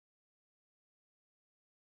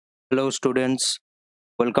Hello students,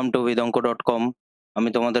 welcome to vidonko.com। আমি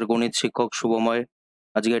তোমাদের গণিত শিক্ষক শুভময়।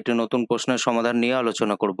 আজকে একটি নতুন প্রশ্নের সমাধান নিয়ে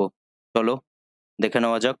আলোচনা করব। চলো দেখে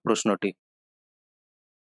নেওয়া যাক প্রশ্নটি।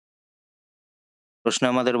 প্রশ্নে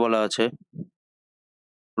আমাদের বলা আছে,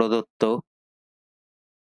 প্রদত্ত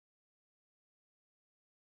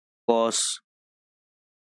cos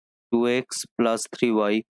 2x plus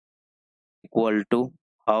 3y equal to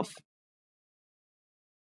half।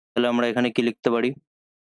 তাহলে আমরা এখানে কি লিখতে পারি?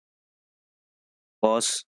 cos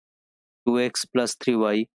 2x plus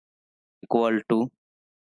 3y equal to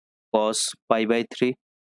cos pi by 3।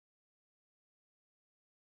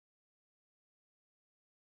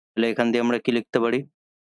 তাহলে এখান দিয়ে আমরা কি লিখতে পারি?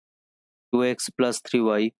 2x plus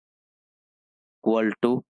 3y equal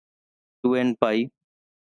to 2n pi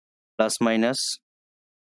plus minus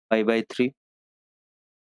pi by 3।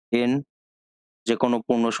 n যে কোনো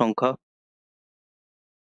পূর্ণ সংখ্যা।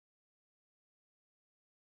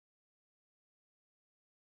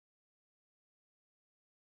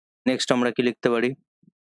 নেক্সট আমরা কি লিখতে পারি?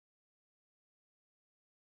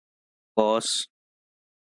 cos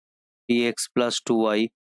 3x plus 2y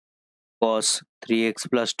cos 3x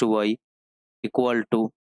plus 2y equal to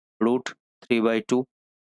root 3 by 2।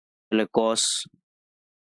 তাহলে cos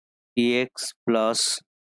 3x plus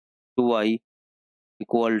 2y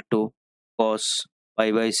equal to cos pi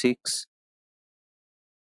by 6।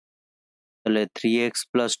 তাহলে 3x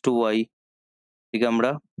plus 2y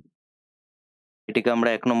এটিকে আমরা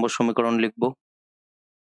 1 নম্বর সমীকরণ লিখব।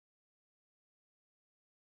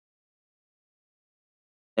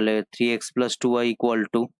 তাহলে 3x plus 2y equal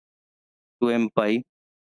to 2m pi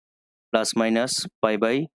plus minus pi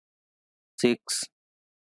by 6।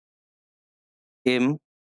 m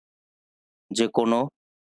যে কোনো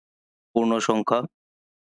পূর্ণ সংখ্যা।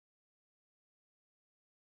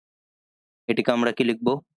 এটিকে আমরা কি লিখব?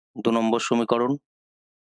 2 নম্বর সমীকরণ।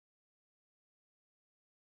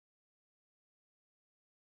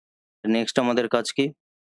 নেক্সট আমাদের কাজ কি?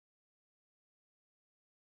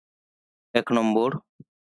 1 নম্বর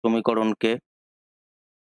সমীকরণকে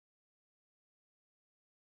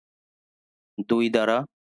 2 দ্বারা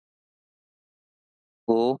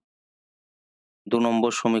ও 2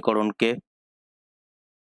 নম্বর সমীকরণকে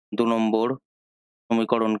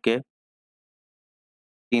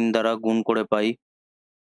 3 দ্বারা গুণ করে পাই।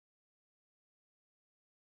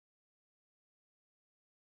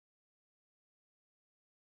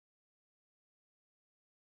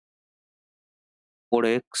 Four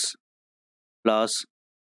x plus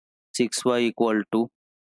 6y equal to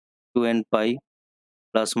 2n pi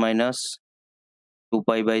plus minus 2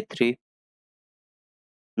 pi by 3।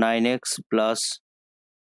 9x plus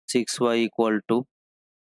 6y equal to,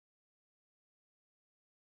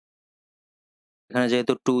 এখানে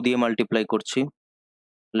যেহেতু 2 দিয়ে মাল্টিপ্লাই করছি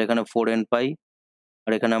তাহলে এখানে 4n pi,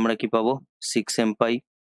 আর এখানে আমরা কি পাবো? 6m pi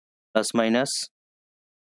plus minus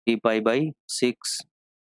 3 pi by 6।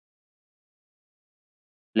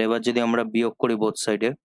 এবার যদি আমরা বিয়োগ করি বোথ সাইডে,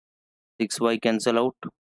 6y cancel out,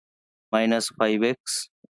 minus 5x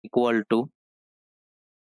equal to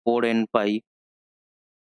 4n pi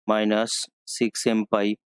minus 6m pi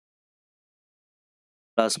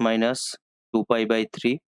plus minus 2 pi by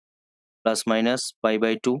 3 plus minus pi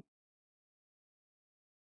by 2।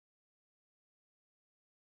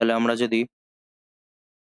 তাহলে আমরা যদি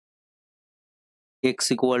x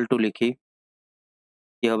equal to লিখি,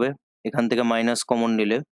 কি হবে? এখান থেকে মাইনাস কমন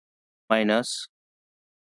নিলে minus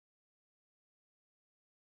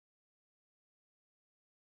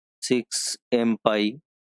 6m pi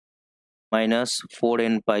minus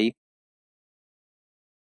 4n pi।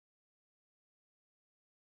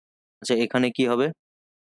 আচ্ছা, এখানে কি হবে?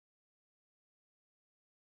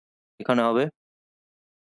 এখানে হবে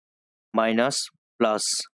মাইনাস প্লাস,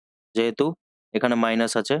 যেহেতু এখানে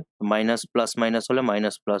মাইনাস আছে, মাইনাস প্লাস মাইনাস হলে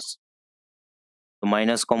মাইনাস প্লাস, তো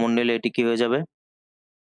মাইনাস কমন নিলে এটি কি হয়ে যাবে?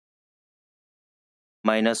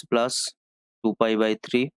 মাইনাস প্লাস 2 pi by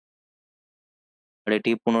 3, আর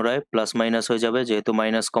এটি পুনরায় প্লাস মাইনাস হয়ে যাবে যেহেতু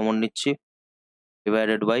মাইনাস কমন নিচ্ছি,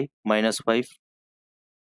 ডিভাইডেড বাই মাইনাস 5।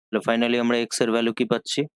 তাহলে ফাইনালি আমরা x এর ভ্যালু কি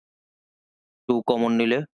পাচ্ছি? 2 কমন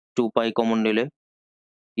নিলে, 2 pi কমন নিলে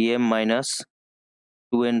em minus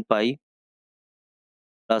 2n pi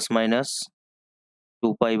plus minus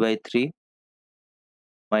 2 pi by 3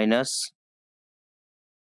 minus,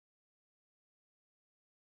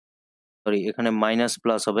 sorry এখানে মাইনাস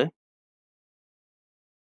প্লাস হবে,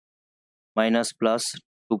 minus plus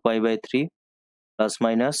 2 pi by 3 plus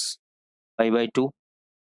minus pi by 2।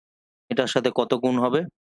 এটার সাথে কত গুণ হবে?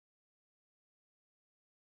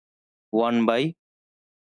 1 by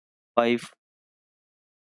 5।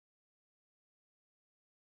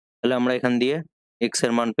 তাহলে আমরা এখান দিয়ে x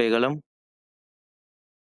এর মান পেয়ে গেলাম।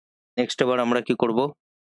 নেক্সট এবার আমরা কি করব,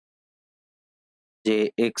 যে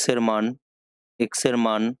x এর মান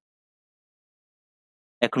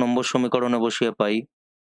 1 নম্বর সমীকরণে বসিয়ে পাই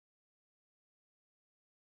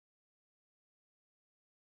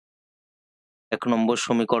 1 নম্বর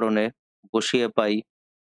সমীকরণে বসিয়ে পাই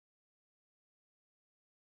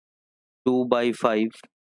 2/5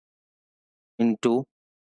 into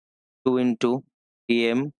 2 into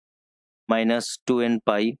pm minus 2n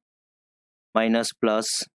pi minus plus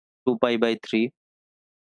 2π/3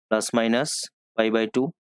 plus minus π/2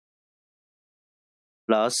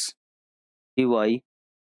 plus dy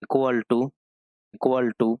equal to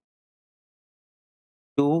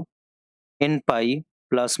 2n pi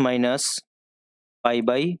plus minus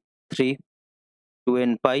π/3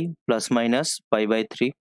 2n pi plus minus π/3,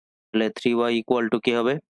 তাহলে 3y equal to কি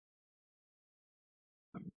হবে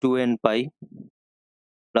 2n পাই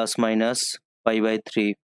প্লাস মাইনাস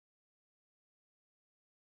π/3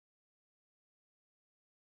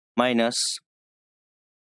 মাইনাস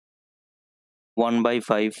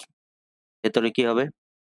 1/5, ভেতরে কি হবে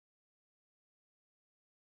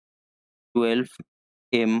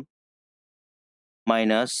 12m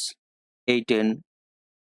মাইনাস 8n,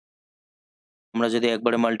 আমরা যদি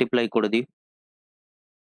একবারে multiply করে দিই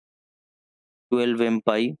 12m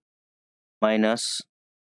পাই মাইনাস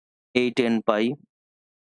 8n পাই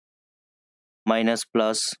মাইনাস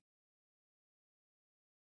প্লাস,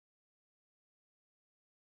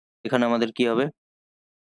 এখানে আমাদের কি হবে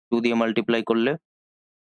 2 দিয়ে মাল্টিপ্লাই করলে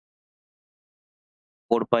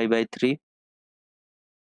 4π/3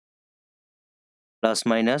 প্লাস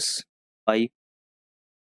মাইনাস পাই,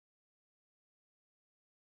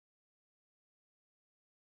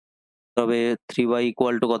 তবে 3y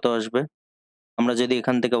equal to কত আসবে, আমরা যদি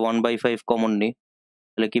এখান থেকে 1/5 কমন নিই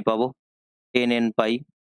তাহলে কি পাবো 10n পাই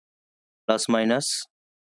প্লাস মাইনাস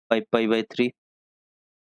 5π/3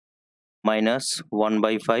 মাইনাস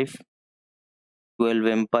 1/5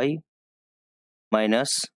 12m পাই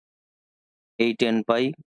মাইনাস 8n পাই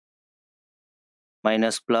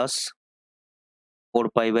মাইনাস প্লাস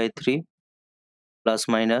 4π/3 প্লাস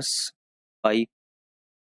মাইনাস পাই,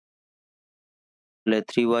 তাহলে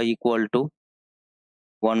 3y equal to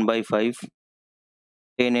 1/5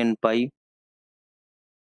 10n pi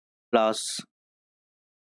plus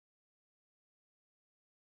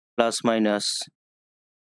minus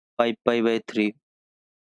 5π/3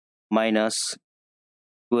 minus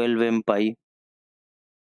 12m pi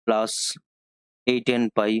plus 8n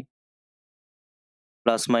pi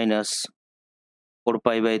plus minus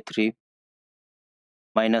 4π/3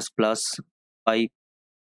 minus plus পাই,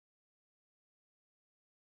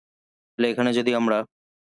 তাহলে এখানে যদি আমরা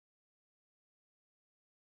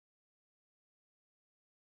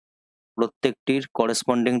প্রত্যেকটির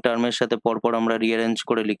করেসপন্ডিং টার্মের সাথে পরপর আমরা রিঅ্যারেঞ্জ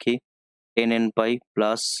করে লিখি 10n পাই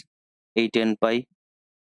প্লাস 8n পাই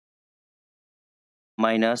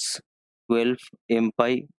মাইনাস 12m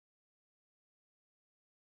পাই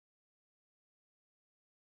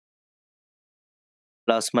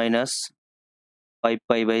plus minus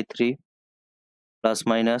 5π/3 plus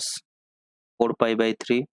minus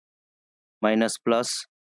 4π/3 minus plus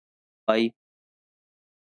পাই,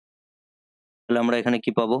 তাহলে আমরা এখানে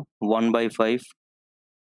কি পাবো 1/5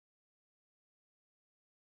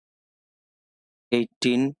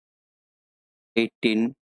 18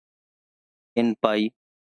 n পাই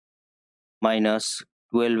মাইনাস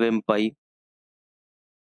 12m পাই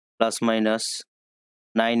প্লাস মাইনাস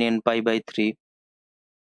 9n π/3,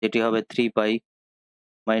 যেটি হবে 3 পাই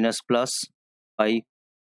মাইনাস প্লাস পাই,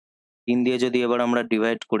 3 দিয়ে যদি এবার আমরা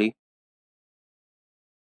ডিভাইড করি,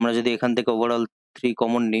 আমরা যদি এখান থেকে ওভারঅল 3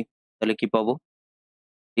 কমন নিই তাহলে কি পাবো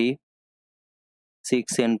 3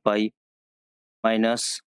 6n pi minus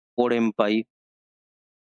 4m pi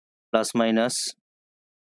plus minus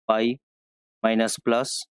pi minus plus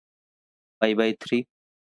π/3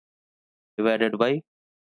 divided by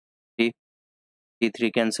 3, 3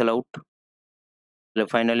 cancel out, তাহলে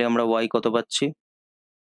ফাইনালি আমরা y কত পাচ্ছি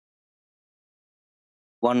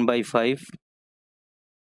 1/5,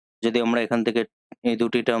 যদি আমরা এখান থেকে এই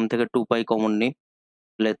দুটি টার্ম থেকে 2π কমন নিই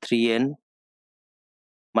তাহলে 3n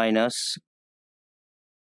মাইনাস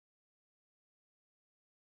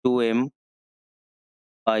 2m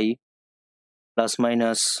পাই প্লাস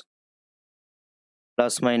মাইনাস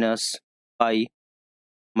পাই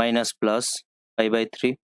মাইনাস প্লাস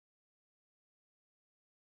π/3,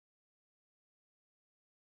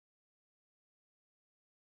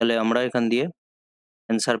 তাহলে আমরা এখান দিয়ে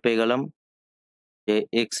অ্যান্সার পেয়ে গেলাম যে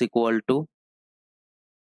x equal to,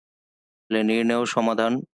 তাহলে নির্ণেয়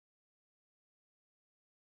সমাধান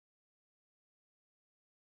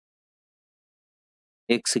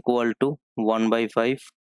x equal to 1/5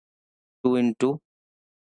 2 into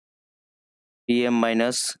pm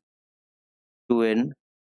minus 2n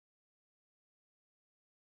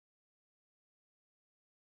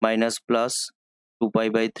minus plus 2 pi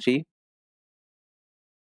by 3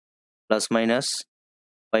 plus minus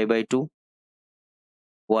pi by 2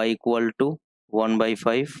 y equal to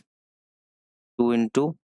 1/5 2 into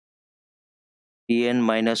pn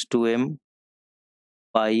minus 2m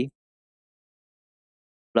pi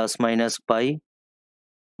plus minus pi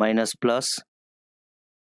minus plus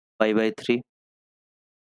pi by 3।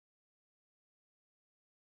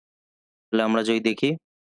 তাহলে আমরা যদি দেখি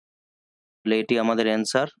তাহলে এটি আমাদের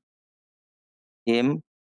answer. M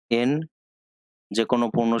N যে কোনো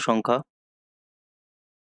পূর্ণ সংখ্যা,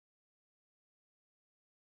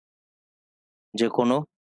 যে কোনো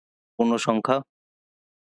পূর্ণ সংখ্যা,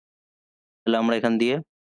 তাহলে আমরা এখান দিয়ে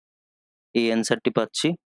এই অ্যান্সারটি পাচ্ছি।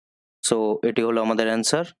 সো এটি হলো আমাদের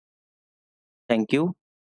অ্যান্সার। Thank you.